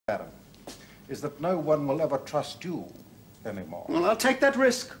is that no one will ever trust you anymore. Well, I'll take that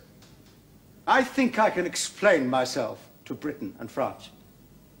risk. I think I can explain myself to Britain and France.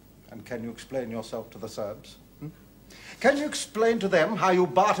 And can you explain yourself to the Serbs? Can you explain to them how you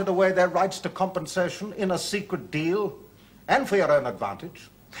bartered away their rights to compensation in a secret deal and for your own advantage?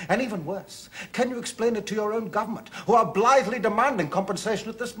 And even worse, can you explain it to your own government, who are blithely demanding compensation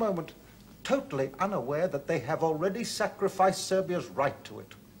at this moment, totally unaware that they have already sacrificed Serbia's right to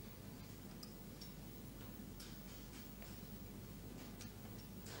it?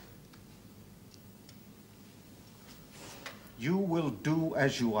 You will do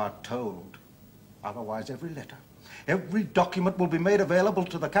as you are told. Otherwise, every letter, every document will be made available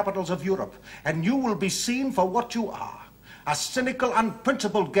to the capitals of Europe, and you will be seen for what you are. A cynical,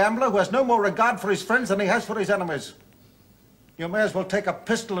 unprincipled gambler who has no more regard for his friends than he has for his enemies. You may as well take a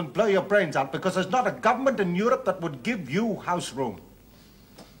pistol and blow your brains out, because there's not a government in Europe that would give you house room.